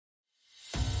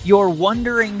you're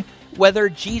wondering whether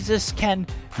Jesus can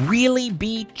really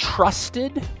be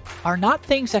trusted are not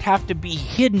things that have to be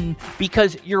hidden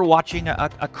because you're watching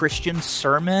a Christian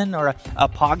sermon or a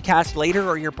podcast later,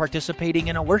 or you're participating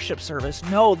in a worship service.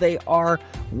 No, they are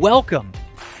welcome.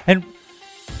 And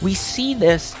we see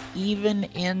this even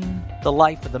in the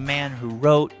life of the man who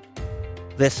wrote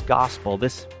this gospel,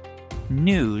 this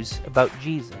news about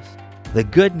Jesus. The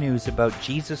good news about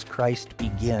Jesus Christ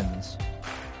begins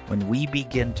when we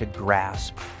begin to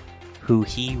grasp who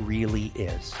he really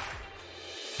is.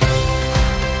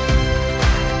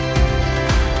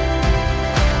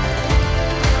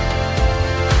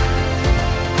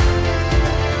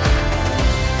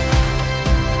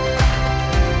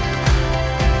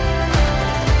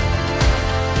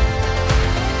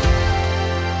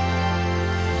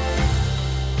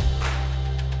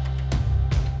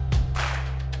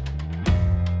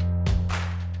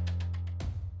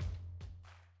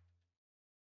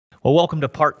 Well, welcome to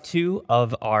part 2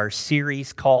 of our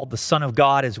series called The Son of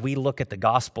God as we look at the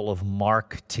Gospel of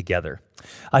Mark together.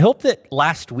 I hope that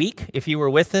last week, if you were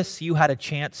with us, you had a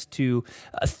chance to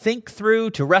think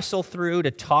through, to wrestle through, to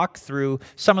talk through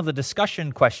some of the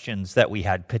discussion questions that we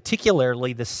had,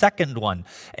 particularly the second one.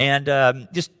 And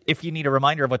just if you need a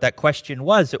reminder of what that question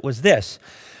was, it was this: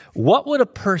 what would a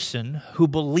person who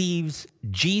believes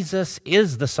Jesus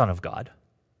is the Son of God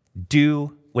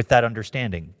do with that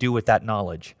understanding, do with that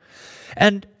knowledge?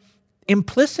 And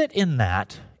implicit in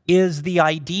that is the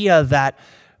idea that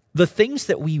the things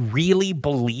that we really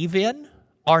believe in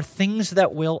are things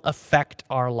that will affect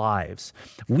our lives.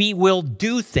 We will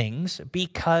do things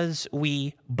because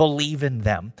we believe in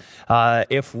them.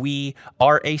 If we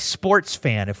are a sports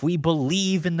fan, if we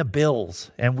believe in the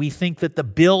Bills and we think that the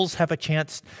Bills have a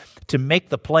chance to make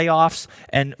the playoffs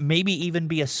and maybe even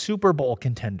be a Super Bowl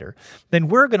contender, then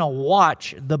we're going to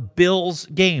watch the Bills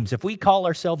games. If we call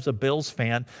ourselves a Bills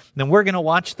fan, then we're going to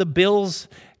watch the Bills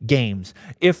games.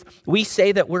 If we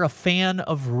say that we're a fan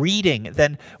of reading,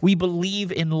 then we believe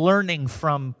in learning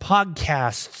from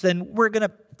podcasts, then we're going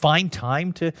to find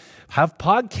time to have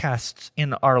podcasts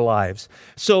in our lives.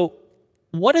 So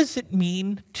what does it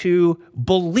mean to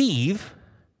believe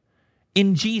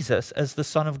in Jesus as the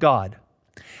Son of God?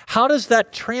 How does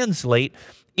that translate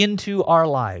into our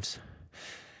lives?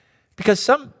 Because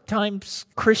sometimes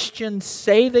Christians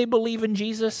say they believe in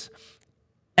Jesus,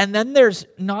 and then there's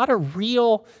not a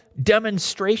real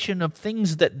demonstration of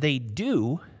things that they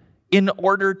do in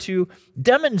order to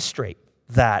demonstrate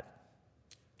that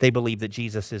they believe that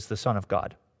Jesus is the Son of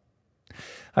God.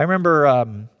 I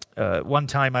remember one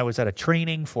time I was at a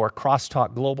training for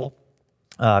Crosstalk Global.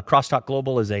 Crosstalk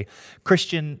Global is a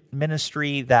Christian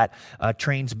ministry that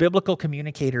trains biblical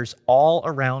communicators all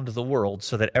around the world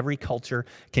so that every culture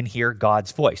can hear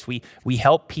God's voice. We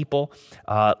help people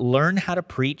learn how to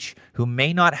preach who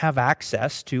may not have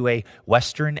access to a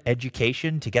Western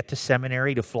education, to get to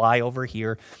seminary, to fly over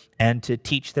here, and to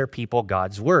teach their people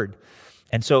God's word.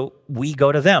 And so we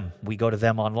go to them. We go to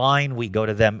them online, we go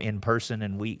to them in person,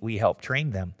 and we help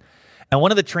train them. And one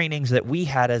of the trainings that we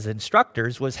had as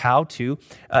instructors was how to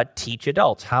teach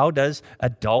adults. How does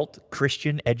adult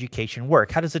Christian education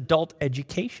work? How does adult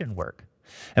education work?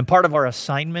 And part of our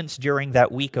assignments during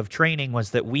that week of training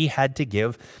was that we had to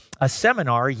give a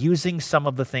seminar using some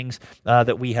of the things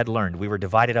that we had learned. We were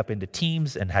divided up into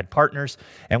teams and had partners,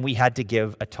 and we had to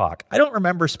give a talk. I don't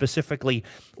remember specifically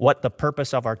what the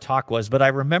purpose of our talk was, but I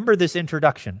remember this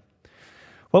introduction.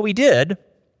 What we did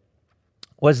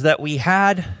was that we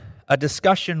had a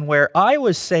discussion where I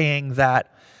was saying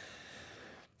that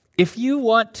if you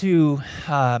want to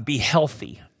be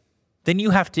healthy, then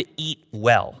you have to eat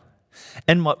well.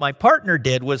 And what my partner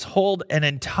did was hold an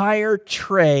entire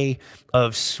tray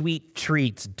of sweet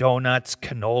treats, donuts,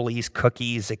 cannolis,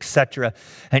 cookies, etc.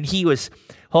 And he was,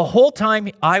 the whole time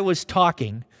I was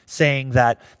talking, saying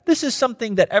that this is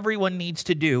something that everyone needs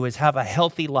to do, is have a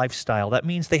healthy lifestyle. That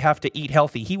means they have to eat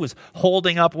healthy. He was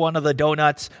holding up one of the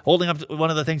donuts, holding up one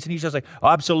of the things, and he's just like, oh,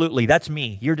 absolutely, that's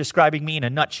me. You're describing me in a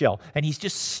nutshell. And he's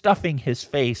just stuffing his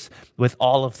face with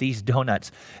all of these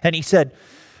donuts. And he said,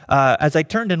 as I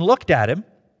turned and looked at him,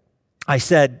 I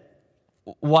said,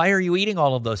 why are you eating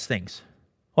all of those things?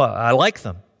 Well, I like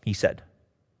them, he said.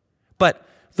 But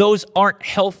those aren't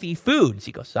healthy foods.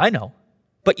 He goes, I know.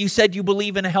 But you said you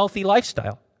believe in a healthy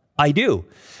lifestyle. I do.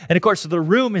 And of course, the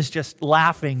room is just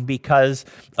laughing because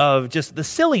of just the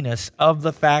silliness of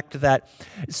the fact that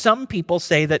some people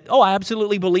say that, oh, I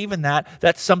absolutely believe in that.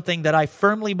 That's something that I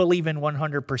firmly believe in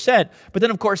 100%. But then,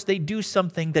 of course, they do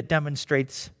something that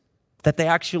demonstrates that they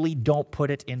actually don't put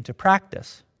it into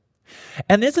practice.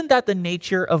 And isn't that the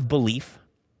nature of belief?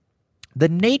 The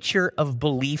nature of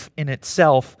belief in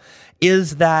itself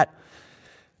is that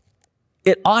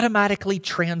it automatically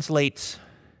translates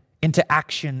into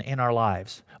action in our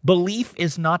lives. Belief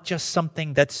is not just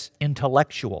something that's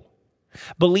intellectual.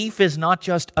 Belief is not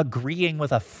just agreeing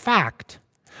with a fact,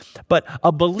 but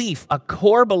a belief, a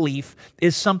core belief,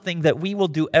 is something that we will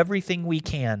do everything we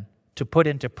can to put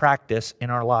into practice in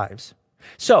our lives.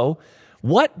 So,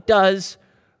 what does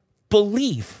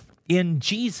belief in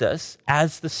Jesus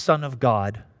as the Son of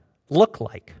God look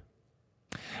like?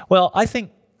 Well, I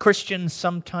think Christians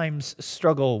sometimes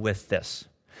struggle with this.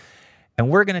 And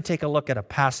we're going to take a look at a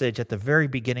passage at the very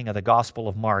beginning of the Gospel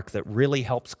of Mark that really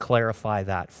helps clarify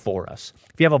that for us.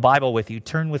 If you have a Bible with you,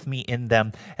 turn with me in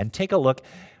them and take a look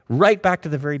right back to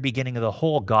the very beginning of the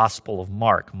whole Gospel of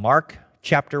Mark. Mark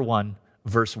chapter 1,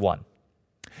 verse 1.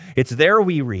 It's there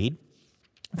we read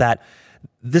that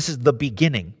this is the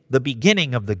beginning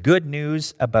of the good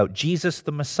news about Jesus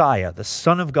the Messiah, the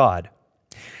Son of God.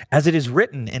 As it is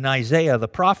written in Isaiah the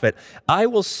prophet, I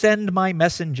will send my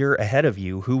messenger ahead of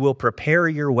you who will prepare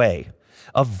your way,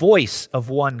 a voice of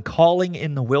one calling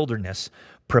in the wilderness,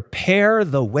 prepare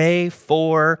the way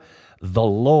for the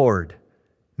Lord,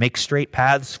 make straight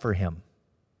paths for him.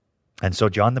 And so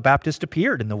John the Baptist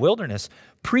appeared in the wilderness,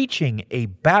 preaching a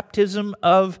baptism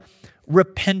of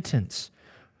repentance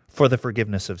for the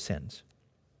forgiveness of sins.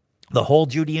 The whole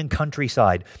Judean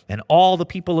countryside and all the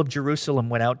people of Jerusalem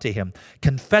went out to him.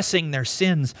 Confessing their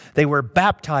sins, they were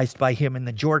baptized by him in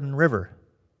the Jordan River.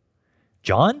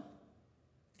 John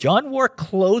wore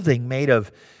clothing made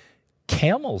of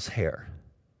camel's hair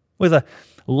with a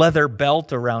leather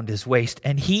belt around his waist,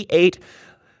 and he ate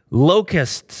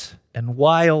locusts and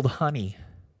wild honey.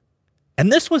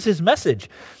 And this was his message.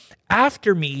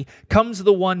 After me comes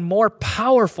the one more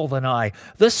powerful than I,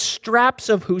 the straps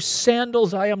of whose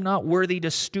sandals I am not worthy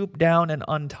to stoop down and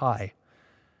untie.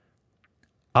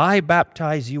 I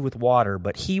baptize you with water,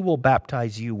 but he will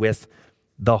baptize you with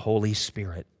the Holy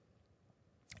Spirit.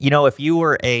 You know, if you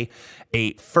were a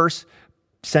first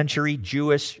century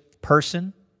Jewish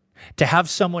person, to have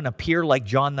someone appear like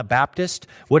John the Baptist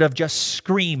would have just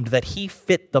screamed that he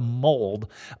fit the mold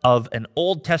of an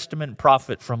Old Testament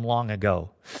prophet from long ago.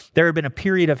 There had been a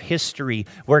period of history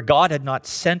where God had not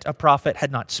sent a prophet,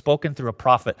 had not spoken through a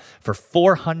prophet for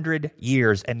 400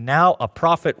 years, and now a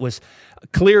prophet was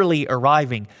clearly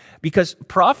arriving because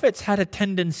prophets had a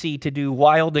tendency to do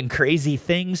wild and crazy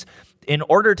things in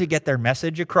order to get their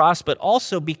message across, but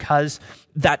also because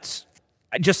that's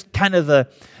just kind of the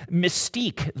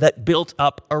mystique that built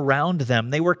up around them.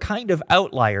 They were kind of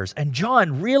outliers, and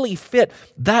John really fit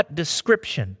that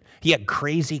description. He had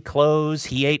crazy clothes.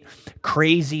 He ate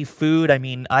crazy food. I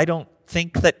mean, I don't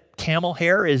think that camel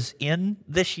hair is in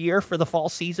this year for the fall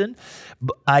season.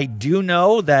 I do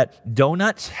know that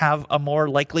donuts have a more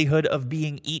likelihood of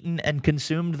being eaten and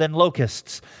consumed than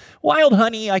locusts. Wild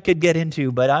honey I could get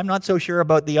into, but I'm not so sure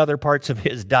about the other parts of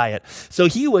his diet. So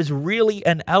he was really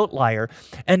an outlier,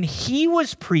 and he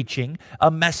was preaching a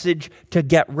message to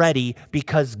get ready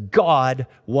because God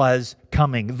was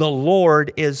coming. The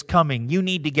Lord is coming. You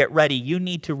need to get ready. You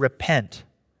need to repent.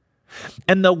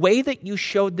 And the way that you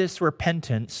showed this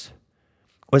repentance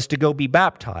was to go be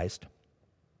baptized.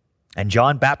 And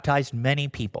John baptized many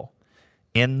people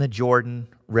in the Jordan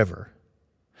River.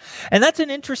 And that's an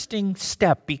interesting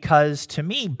step because to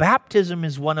me, baptism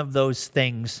is one of those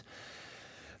things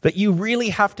that you really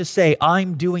have to say,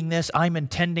 I'm doing this, I'm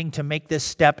intending to make this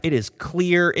step. It is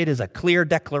clear, it is a clear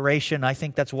declaration. I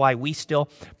think that's why we still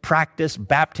practice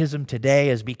baptism today,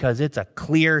 is because it's a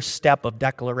clear step of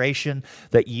declaration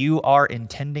that you are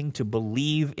intending to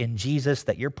believe in Jesus,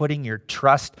 that you're putting your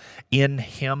trust in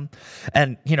him.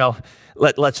 And, you know,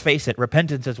 let's face it,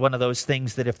 repentance is one of those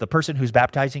things that if the person who's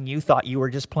baptizing you thought you were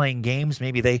just playing games,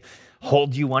 maybe they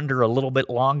hold you under a little bit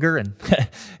longer and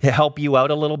help you out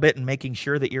a little bit in making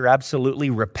sure that you're absolutely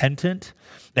repentant.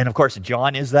 And of course,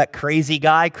 John is that crazy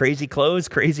guy, crazy clothes,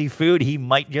 crazy food. He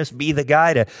might just be the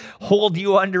guy to hold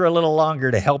you under a little longer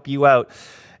to help you out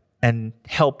and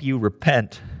help you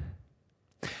repent.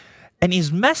 And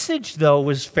his message, though,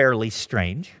 was fairly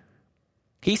strange.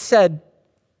 He said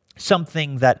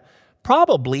something that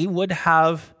probably would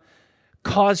have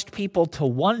caused people to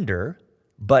wonder,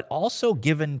 but also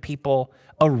given people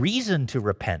a reason to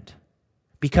repent.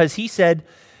 Because he said,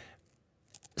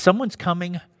 someone's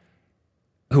coming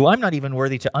who I'm not even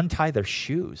worthy to untie their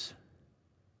shoes.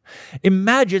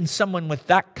 Imagine someone with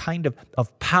that kind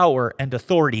of power and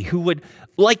authority who would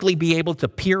likely be able to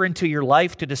peer into your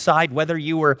life to decide whether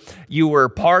you were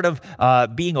part of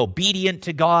being obedient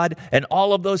to God and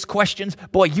all of those questions.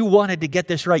 Boy, you wanted to get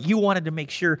this right. You wanted to make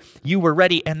sure you were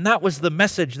ready. And that was the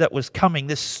message that was coming,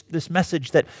 this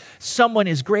message that someone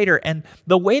is greater. And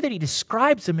the way that he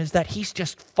describes him is that he's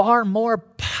just far more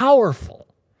powerful.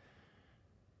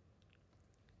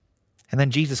 And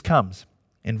then Jesus comes.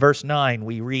 In verse 9,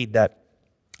 we read that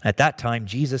at that time,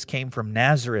 Jesus came from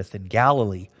Nazareth in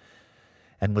Galilee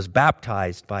and was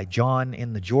baptized by John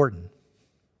in the Jordan.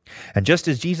 And just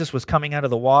as Jesus was coming out of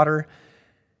the water,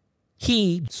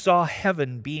 he saw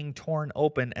heaven being torn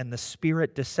open and the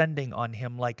Spirit descending on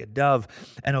him like a dove.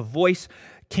 And a voice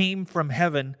came from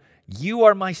heaven, "You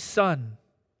are my Son,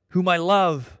 whom I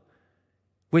love.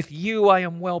 With you I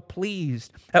am well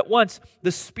pleased." At once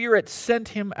the Spirit sent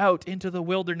him out into the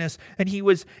wilderness, and he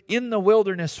was in the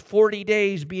wilderness 40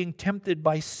 days being tempted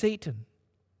by Satan.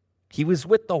 He was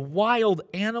with the wild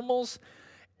animals,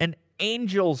 and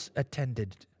angels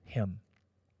attended him.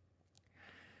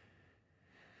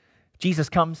 Jesus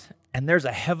comes, and there's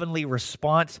a heavenly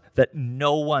response that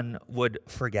no one would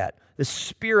forget. The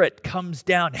Spirit comes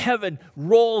down. Heaven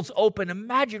rolls open.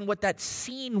 Imagine what that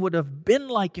scene would have been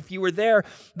like if you were there.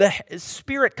 The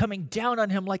Spirit coming down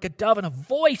on him like a dove, and a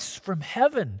voice from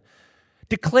heaven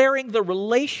declaring the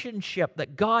relationship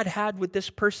that God had with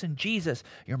this person, Jesus.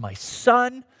 "You're my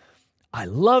Son. I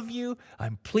love you.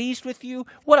 I'm pleased with you."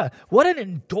 What an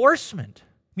endorsement.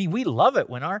 I mean, we love it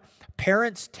when our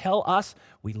parents tell us,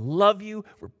 "We love you,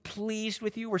 we're pleased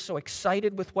with you, we're so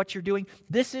excited with what you're doing."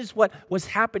 This is what was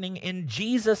happening in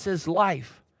Jesus'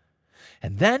 life.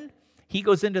 And then he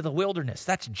goes into the wilderness.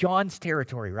 That's John's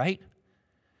territory, right?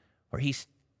 Where he's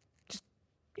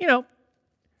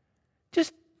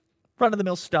just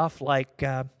run-of-the-mill stuff like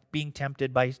being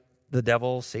tempted by the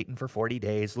devil, Satan, for 40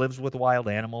 days, lives with wild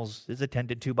animals, is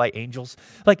attended to by angels.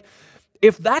 Like,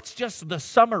 if that's just the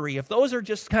summary, if those are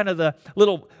just kind of the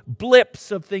little blips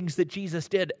of things that Jesus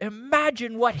did,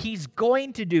 imagine what he's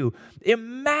going to do.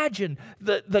 Imagine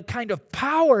the kind of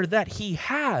power that he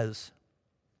has.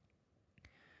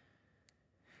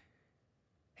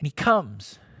 And he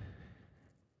comes,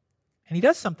 and he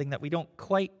does something that we don't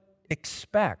quite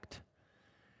expect.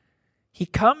 He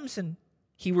comes and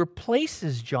he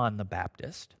replaces John the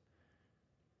Baptist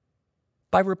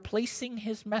by replacing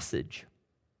his message.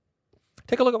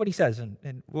 Take a look at what he says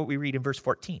in what we read in verse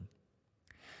 14.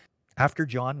 After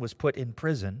John was put in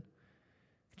prison,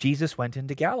 Jesus went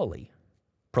into Galilee,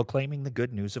 proclaiming the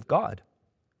good news of God.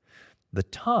 "The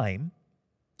time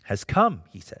has come,"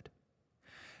 he said.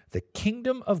 "The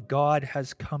kingdom of God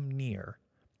has come near.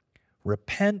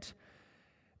 Repent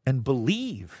and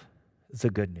believe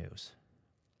the good news."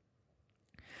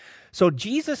 So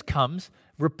Jesus comes,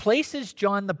 replaces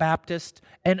John the Baptist,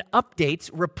 and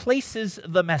replaces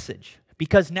the message.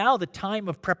 Because now the time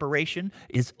of preparation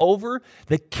is over.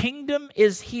 The kingdom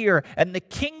is here. And the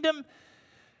kingdom,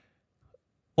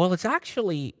 well, it's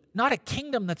actually not a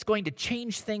kingdom that's going to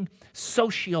change things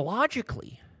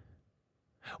sociologically.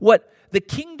 What the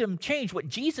kingdom changed, what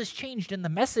Jesus changed in the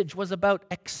message was about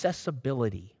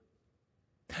accessibility.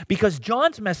 Because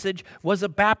John's message was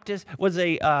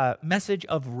a message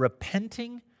of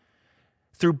repenting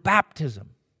through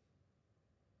baptism.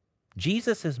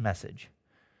 Jesus' message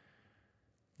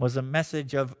was a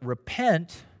message of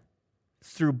repent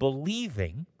through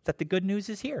believing that the good news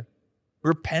is here.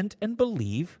 Repent and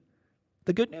believe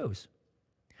the good news.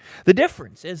 The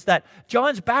difference is that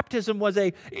John's baptism was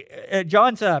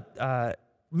John's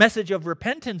message of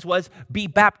repentance was be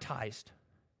baptized.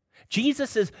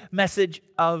 Jesus' message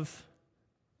of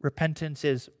repentance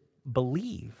is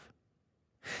believe.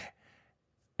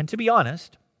 And to be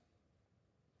honest,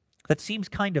 that seems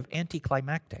kind of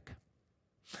anticlimactic.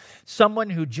 Someone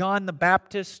who John the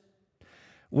Baptist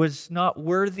was not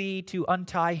worthy to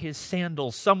untie his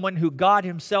sandals. Someone who God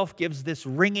himself gives this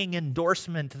ringing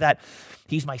endorsement that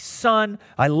he's my son,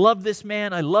 I love this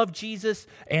man, I love Jesus,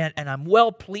 and I'm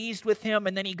well pleased with him.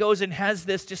 And then he goes and has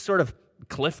this just sort of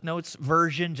Cliff Notes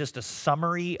version, just a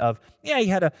summary of,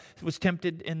 he was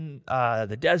tempted in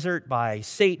the desert by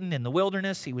Satan in the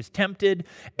wilderness. He was tempted,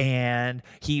 and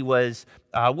he was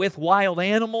with wild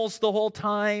animals the whole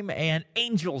time, and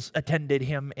angels attended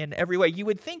him in every way. You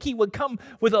would think he would come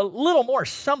with a little more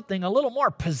something, a little more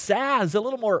pizzazz, a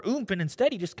little more oomph, and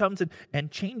instead he just comes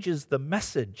and changes the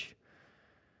message.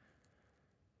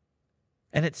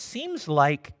 And it seems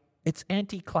like it's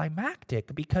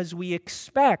anticlimactic because we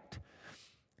expect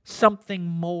something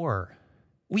more.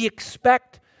 We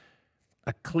expect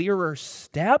a clearer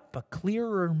step, a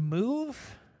clearer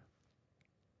move.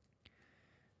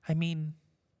 I mean,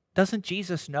 doesn't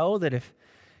Jesus know that if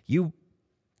you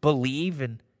believe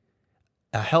in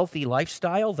a healthy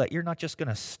lifestyle, that you're not just going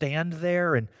to stand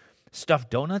there and stuff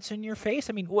donuts in your face?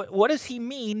 I mean, what does he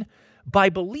mean by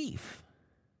belief?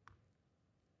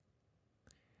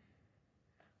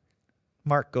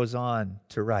 Mark goes on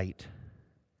to write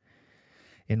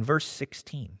in verse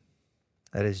 16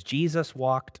 that as Jesus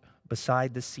walked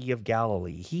beside the Sea of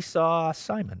Galilee, he saw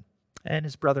Simon and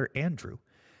his brother Andrew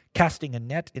casting a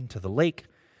net into the lake,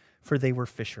 for they were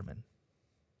fishermen.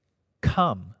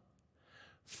 Come,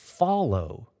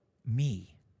 follow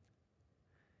me,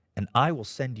 and I will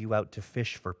send you out to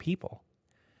fish for people.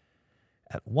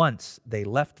 At once they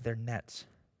left their nets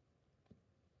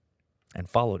and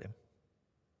followed him.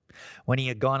 When he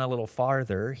had gone a little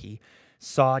farther, he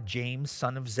saw James,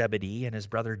 son of Zebedee, and his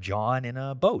brother John in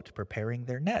a boat preparing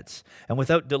their nets. And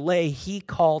without delay, he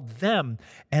called them,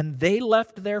 and they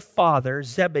left their father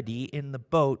Zebedee in the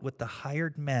boat with the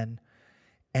hired men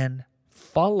and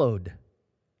followed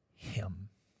him.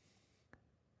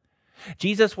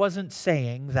 Jesus wasn't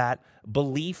saying that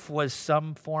belief was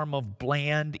some form of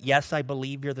bland, yes, I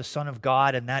believe you're the Son of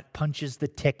God, and that punches the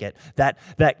ticket.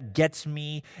 That gets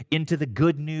me into the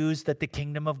good news that the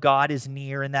kingdom of God is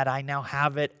near and that I now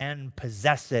have it and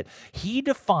possess it. He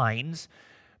defines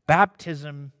he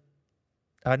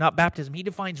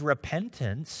defines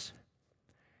repentance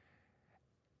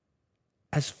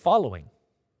as following.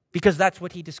 Because that's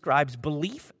what he describes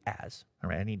belief as. All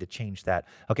right, I need to change that.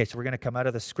 Okay, so we're going to come out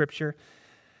of the scripture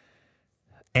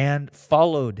and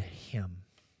followed him.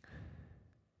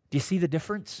 Do you see the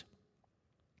difference?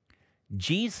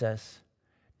 Jesus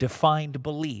defined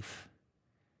belief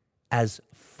as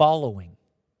following.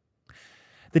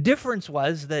 The difference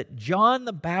was that John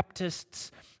the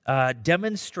Baptist's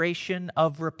demonstration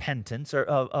of repentance or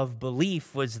of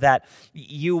belief was that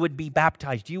you would be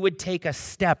baptized. You would take a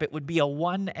step. It would be a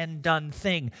one and done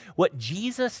thing. What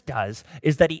Jesus does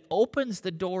is that he opens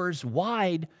the doors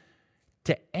wide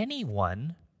to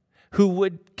anyone who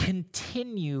would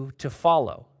continue to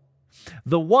follow.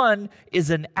 The one is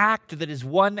an act that is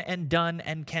one and done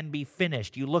and can be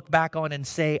finished. You look back on and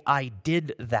say, I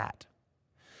did that.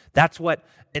 That's what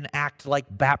an act like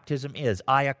baptism is.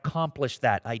 I accomplished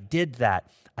that. I did that.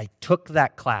 I took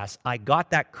that class. I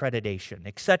got that accreditation,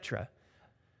 etc.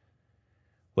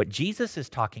 What Jesus is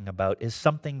talking about is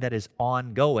something that is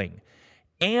ongoing.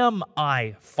 Am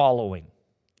I following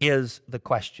is the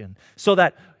question. So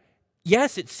that,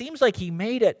 yes, it seems like he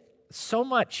made it so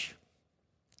much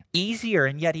easier,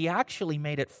 and yet he actually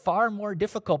made it far more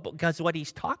difficult, because what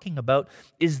he's talking about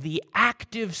is the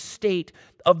active state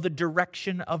of the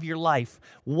direction of your life.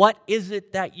 What is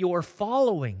it that you're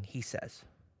following, he says.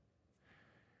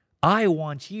 I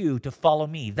want you to follow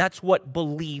me. That's what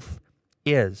belief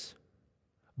is.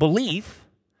 Belief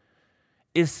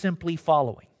is simply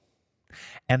following.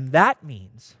 And that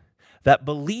means that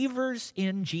believers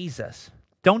in Jesus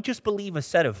don't just believe a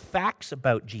set of facts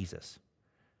about Jesus.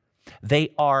 They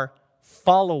are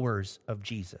followers of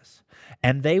Jesus,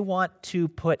 and they want to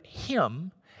put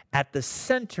him at the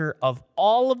center of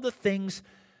all of the things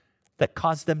that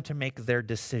cause them to make their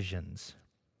decisions.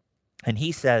 And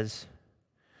he says,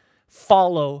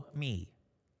 follow me.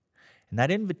 And that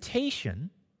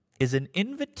invitation is an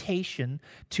invitation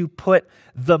to put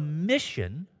the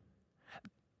mission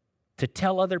to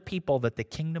tell other people that the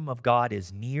kingdom of God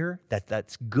is near, that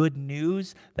that's good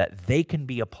news, that they can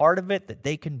be a part of it, that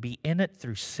they can be in it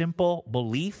through simple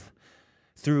belief,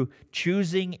 through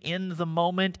choosing in the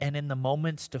moment and in the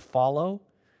moments to follow,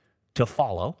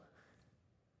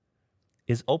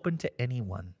 is open to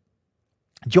anyone.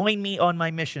 Join me on my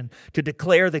mission to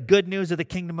declare the good news of the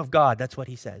kingdom of God. That's what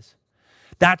he says.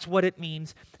 That's what it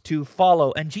means to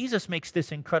follow. And Jesus makes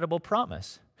this incredible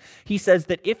promise. He says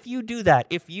that if you do that,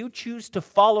 if you choose to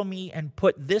follow me and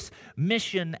put this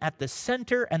mission at the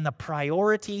center and the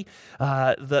priority,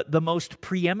 the most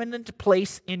preeminent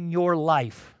place in your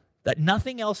life, that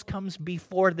nothing else comes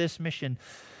before this mission,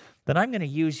 then I'm going to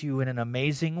use you in an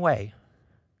amazing way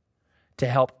to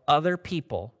help other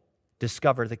people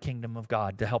discover the kingdom of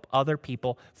God, to help other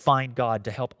people find God,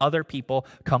 to help other people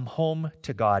come home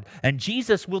to God. And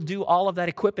Jesus will do all of that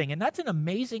equipping, and that's an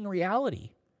amazing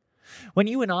reality. When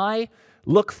you and I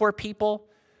look for people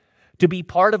to be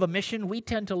part of a mission, we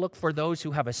tend to look for those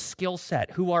who have a skill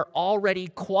set, who are already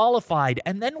qualified,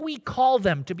 and then we call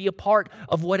them to be a part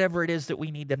of whatever it is that we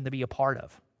need them to be a part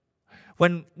of.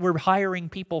 When we're hiring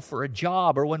people for a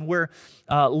job, or when we're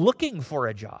looking for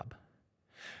a job,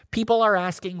 people are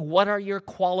asking, what are your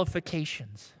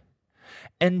qualifications?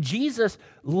 And Jesus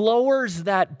lowers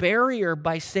that barrier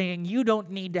by saying you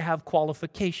don't need to have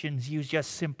qualifications, you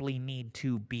just simply need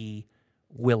to be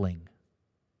willing.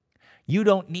 You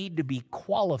don't need to be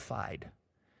qualified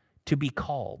to be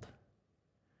called.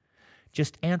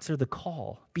 Just answer the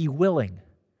call, be willing,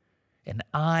 and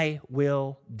I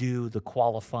will do the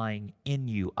qualifying in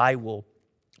you. I will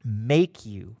make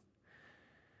you.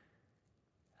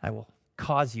 I will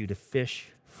cause you to fish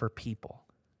for people.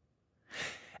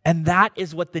 And that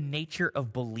is what the nature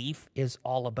of belief is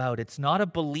all about. It's not a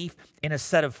belief in a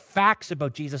set of facts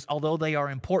about Jesus, although they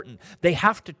are important. They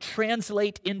have to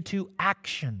translate into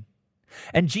action.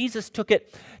 And Jesus took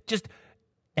it just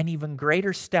an even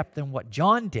greater step than what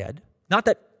John did. Not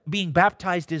that being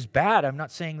baptized is bad. I'm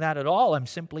not saying that at all. I'm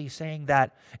simply saying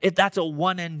that that's a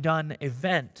one and done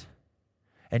event.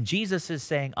 And Jesus is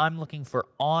saying, I'm looking for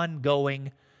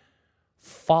ongoing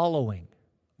following.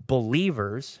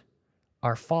 Believers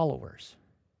are followers.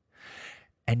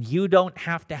 And you don't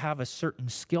have to have a certain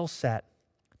skill set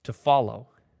to follow.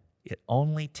 It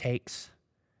only takes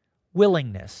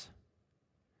willingness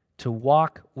to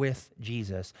walk with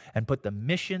Jesus and put the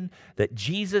mission that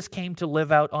Jesus came to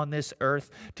live out on this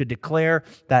earth, to declare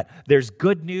that there's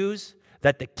good news,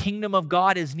 that the kingdom of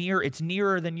God is near. It's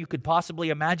nearer than you could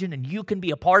possibly imagine, and you can be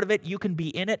a part of it, you can be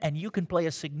in it, and you can play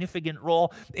a significant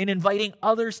role in inviting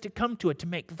others to come to it, to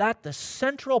make that the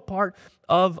central part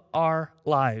of our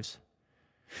lives.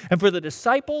 And for the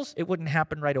disciples, it wouldn't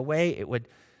happen right away. It would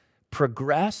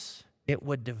progress, it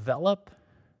would develop,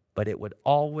 but it would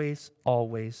always,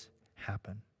 always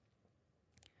happen.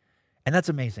 And that's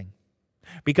amazing,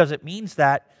 because it means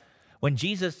that when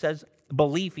Jesus says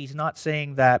belief, he's not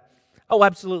saying that, oh,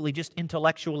 absolutely, just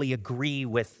intellectually agree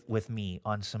with me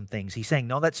on some things. He's saying,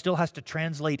 no, that still has to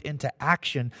translate into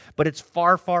action, but it's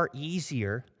far, far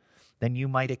easier than you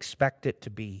might expect it to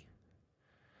be.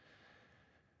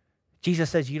 Jesus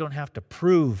says you don't have to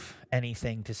prove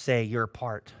anything to say you're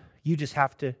part. You just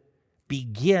have to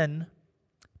begin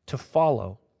to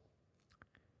follow.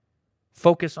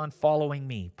 Focus on following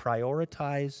me.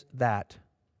 Prioritize that.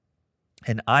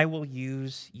 And I will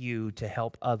use you to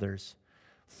help others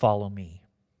follow me.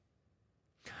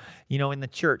 You know, in the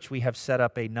church, we have set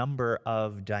up a number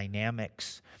of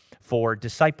dynamics for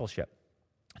discipleship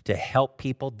to help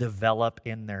people develop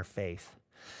in their faith.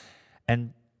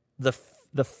 And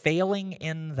the failing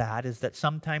in that is that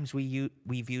sometimes we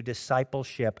view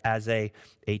discipleship as a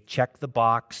check the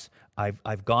box.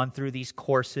 I've gone through these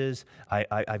courses.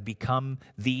 I've become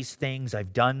these things.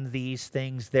 I've done these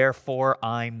things. Therefore,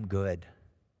 I'm good.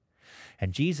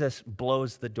 And Jesus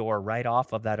blows the door right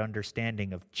off of that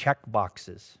understanding of check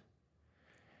boxes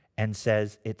and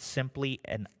says it's simply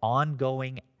an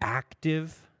ongoing,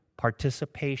 active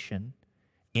participation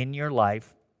in your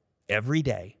life every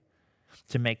day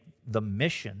to make the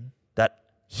mission that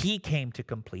he came to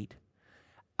complete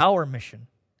our mission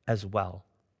as well,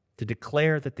 to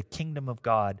declare that the kingdom of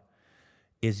God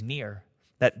is near,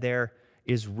 that there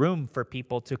is room for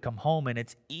people to come home, and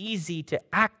it's easy to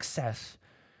access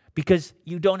because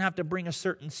you don't have to bring a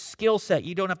certain skill set.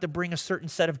 You don't have to bring a certain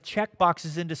set of check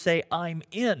boxes in to say, I'm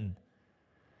in.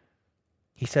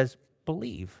 He says,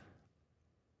 believe.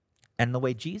 And the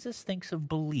way Jesus thinks of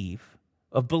belief,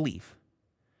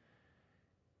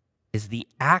 is the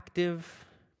active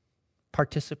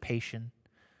participation,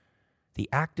 the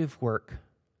active work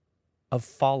of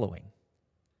following.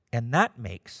 And that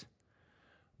makes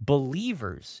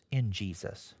believers in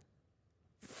Jesus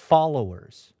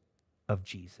followers of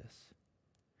Jesus.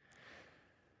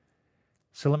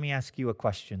 So let me ask you a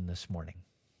question this morning.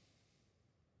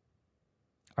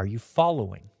 Are you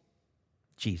following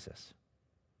Jesus?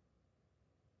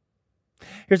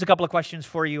 Here's a couple of questions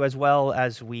for you as well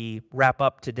as we wrap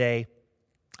up today,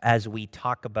 as we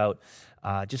talk about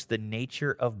just the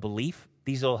nature of belief.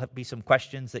 These will be some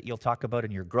questions that you'll talk about in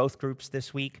your growth groups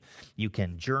this week. You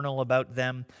can journal about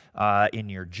them in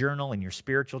your journal, in your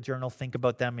spiritual journal. Think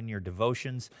about them in your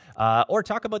devotions, or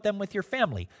talk about them with your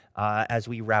family as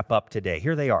we wrap up today.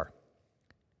 Here they are.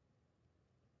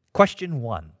 Question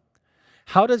 1.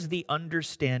 How does the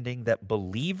understanding that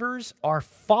believers are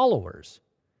followers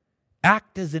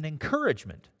act as an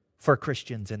encouragement for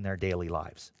Christians in their daily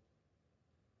lives?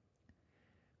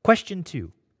 Question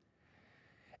 2.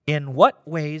 In what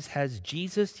ways has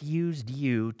Jesus used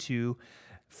you to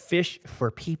fish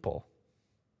for people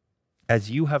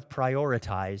as you have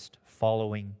prioritized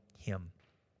following him?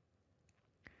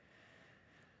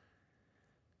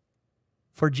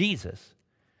 For Jesus,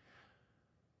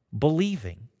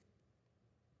 believing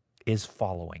is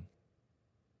following.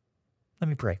 Let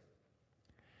me pray.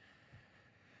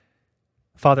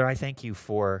 Father, I thank you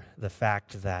for the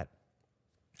fact that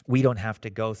We don't have to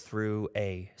go through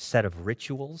a set of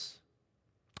rituals.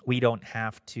 We don't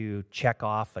have to check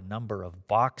off a number of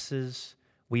boxes.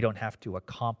 We don't have to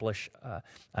accomplish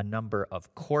a number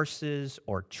of courses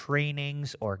or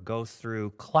trainings or go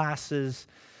through classes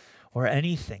or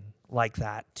anything like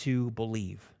that to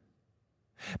believe.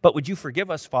 But would you forgive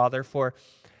us, Father, for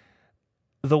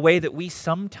the way that we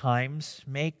sometimes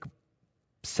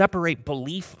separate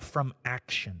belief from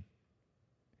action?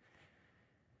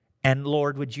 And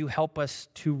Lord, would you help us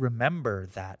to remember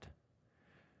that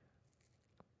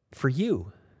for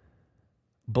you,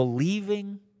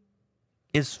 believing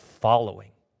is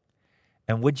following.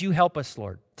 And would you help us,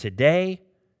 Lord, today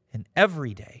and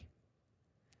every day,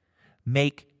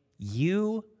 make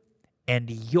you and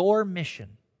your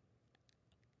mission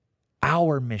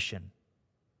our mission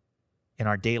in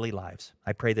our daily lives.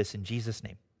 I pray this in Jesus'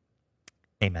 name.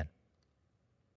 Amen.